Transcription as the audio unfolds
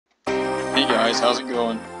Hey guys, how's it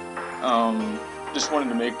going? Just wanted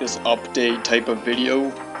to make this update type of video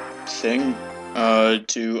thing,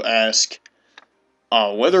 to ask,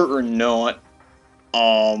 whether or not,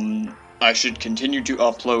 I should continue to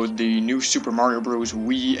upload the new Super Mario Bros.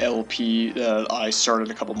 Wii LP that I started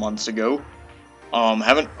a couple months ago.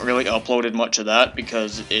 Haven't really uploaded much of that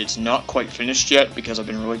because it's not quite finished yet because I've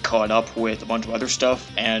been really caught up with a bunch of other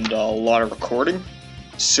stuff and a lot of recording.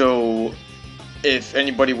 So, if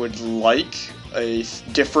anybody would like a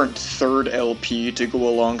different third LP to go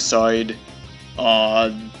alongside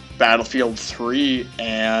Battlefield 3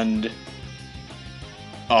 and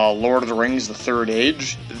Lord of the Rings: The Third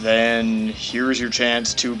Age, then here's your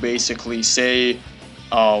chance to basically say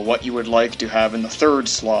what you would like to have in the third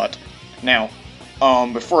slot. Now,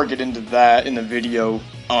 before I get into that in the video,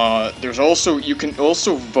 you can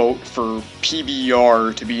also vote for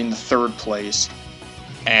PBR to be in the third place.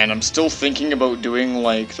 And I'm still thinking about doing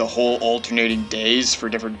like the whole alternating days for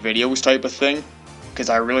different videos type of thing,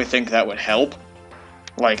 because I really think that would help.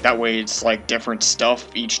 Like that way it's like different stuff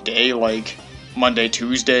each day, like Monday,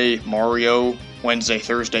 Tuesday, Mario, Wednesday,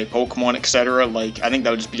 Thursday, Pokemon, etc. Like I think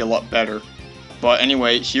that would just be a lot better. But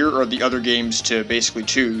anyway, here are the other games to basically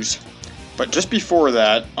choose. But just before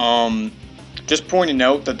that, just pointing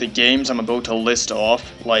out that the games I'm about to list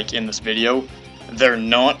off, like in this video, they're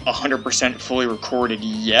not 100% fully recorded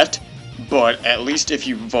yet, but at least if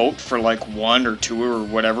you vote for like one or two or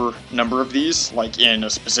whatever number of these, like in a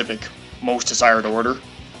specific most desired order,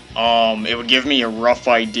 it would give me a rough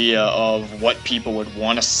idea of what people would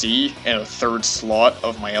want to see in a third slot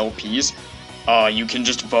of my LPs. You can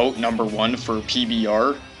just vote number 1 for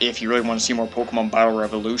PBR if you really want to see more Pokemon Battle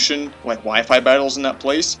Revolution, like Wi-Fi battles in that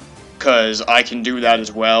place, because I can do that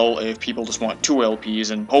as well if people just want 2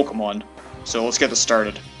 LPs in Pokemon. So let's get this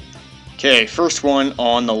started. Okay, first one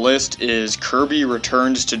on the list is Kirby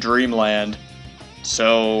Returns to Dreamland.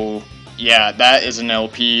 So, yeah, that is an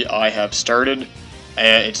LP I have started.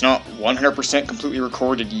 It's not 100% completely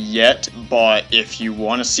recorded yet, but if you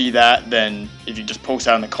want to see that, then if you just post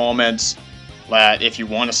that in the comments, that if you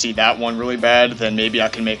want to see that one really bad, then maybe I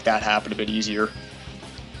can make that happen a bit easier.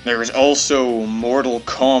 There is also Mortal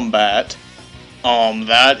Kombat.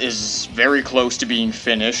 That is very close to being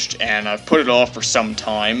finished, and I've put it off for some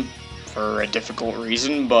time for a difficult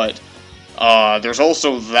reason, but there's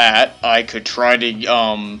also that. I could try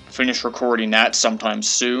to finish recording that sometime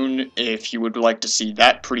soon if you would like to see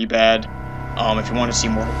that pretty bad. If you want to see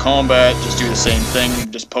Mortal Kombat, just do the same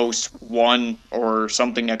thing, just post 1 or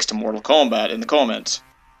something next to Mortal Kombat in the comments.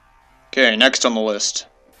 Okay, next on the list,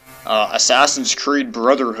 Assassin's Creed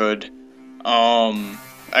Brotherhood.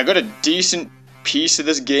 I got a decent piece of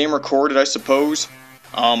this game recorded, I suppose.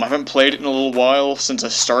 I haven't played it in a little while since I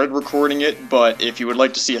started recording it, but if you would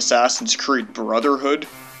like to see Assassin's Creed Brotherhood,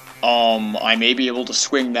 I may be able to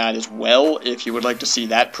swing that as well if you would like to see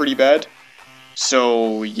that pretty bad.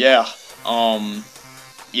 So yeah,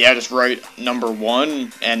 just write number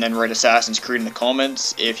 1 and then write Assassin's Creed in the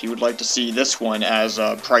comments if you would like to see this one as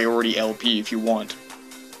a priority LP if you want.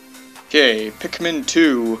 Okay, Pikmin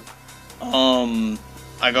 2. I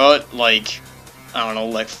got like, I don't know,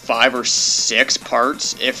 like 5 or 6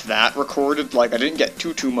 parts, if that, recorded. Like, I didn't get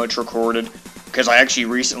too much recorded, because I actually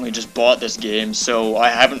recently just bought this game, so I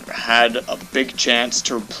haven't had a big chance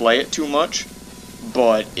to play it too much.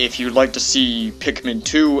 But if you'd like to see Pikmin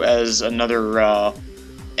 2 as another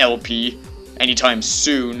LP anytime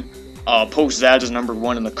soon, post that as number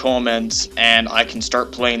 1 in the comments, and I can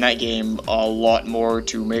start playing that game a lot more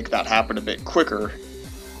to make that happen a bit quicker.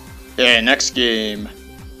 Okay, next game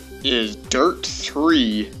is Dirt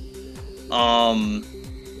 3. I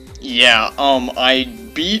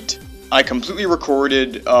completely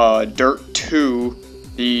recorded Dirt 2,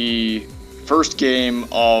 the first game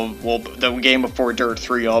of, well, the game before Dirt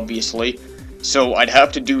 3, obviously. So I'd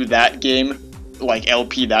have to do that game, like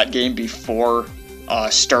LP that game, before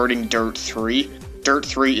starting Dirt 3. Dirt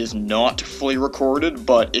 3 is not fully recorded,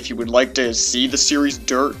 but if you would like to see the series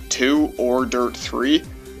Dirt 2 or Dirt 3,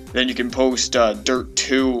 then you can post Dirt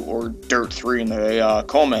 2 or Dirt 3 in the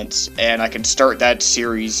comments, and I can start that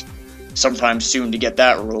series sometime soon to get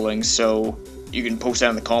that rolling, so you can post that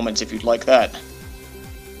in the comments if you'd like that.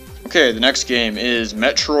 Okay, the next game is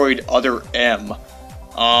Metroid Other M.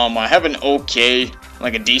 I have an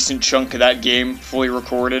like a decent chunk of that game fully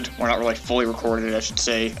recorded. Well, not really fully recorded, I should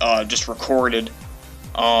say, just recorded.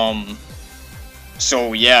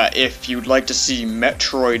 So yeah, if you'd like to see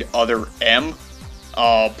Metroid Other M,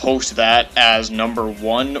 post that as number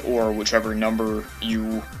 1 or whichever number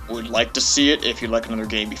you would like to see it. If you'd like another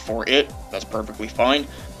game before it, that's perfectly fine.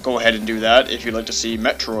 Go ahead and do that if you'd like to see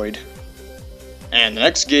Metroid. And the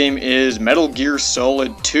next game is Metal Gear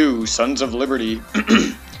Solid 2, Sons of Liberty.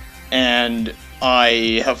 And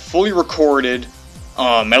I have fully recorded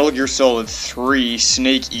Metal Gear Solid 3,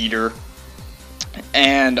 Snake Eater.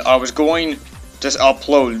 And I was going to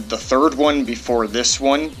upload the third one before this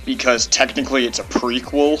one, because technically it's a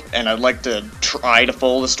prequel, and I'd like to try to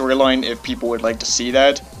follow the storyline if people would like to see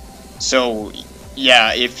that. So,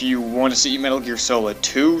 yeah, if you want to see Metal Gear Solid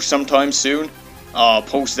 2 sometime soon,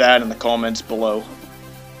 post that in the comments below.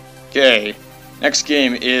 Okay, next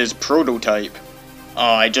game is Prototype.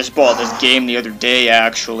 I just bought this game the other day,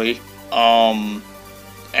 actually. And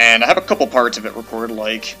I have a couple parts of it recorded,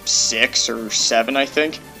 like 6 or 7, I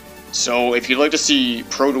think. So if you'd like to see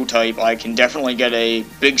Prototype, I can definitely get a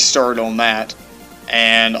big start on that.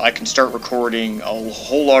 And I can start recording a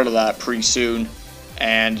whole lot of that pretty soon.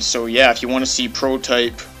 And so yeah, if you want to see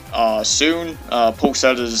Prototype soon, post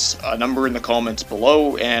that as a number in the comments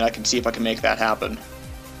below, and I can see if I can make that happen.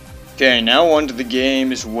 Okay, now on to the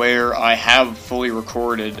games where I have fully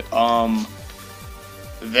recorded.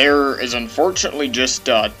 There is unfortunately just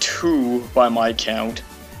 2 by my count.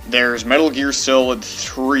 There's Metal Gear Solid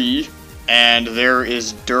 3, and there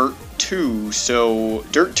is Dirt 2. So,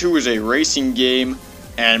 Dirt 2 is a racing game,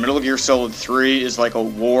 and Metal Gear Solid 3 is like a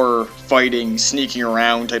war fighting, sneaking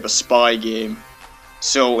around type of spy game.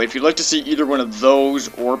 So, if you'd like to see either one of those,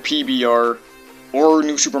 or PBR, or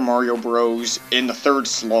New Super Mario Bros. In the third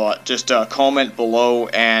slot, just comment below,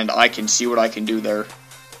 and I can see what I can do there.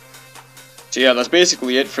 So yeah, that's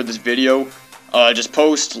basically it for this video. Just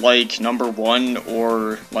post, like, number 1,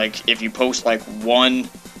 or, like, if you post, like, 1,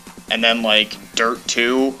 and then, like, Dirt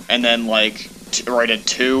 2, and then, like, write a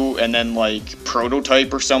 2, and then, like,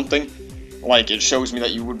 Prototype or something. Like, it shows me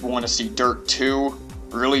that you would want to see Dirt 2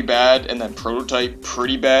 really bad, and then Prototype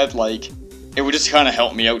pretty bad. Like, it would just kind of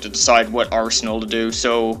help me out to decide what arsenal to do.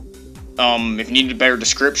 So, if you need a better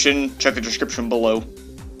description, check the description below.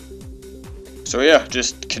 So yeah,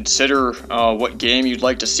 just consider what game you'd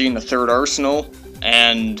like to see in the third arsenal,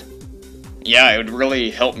 and yeah, it would really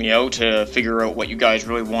help me out to figure out what you guys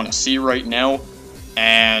really want to see right now,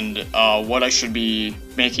 and what I should be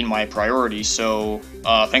making my priority. So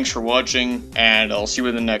thanks for watching, and I'll see you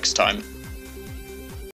in the next time.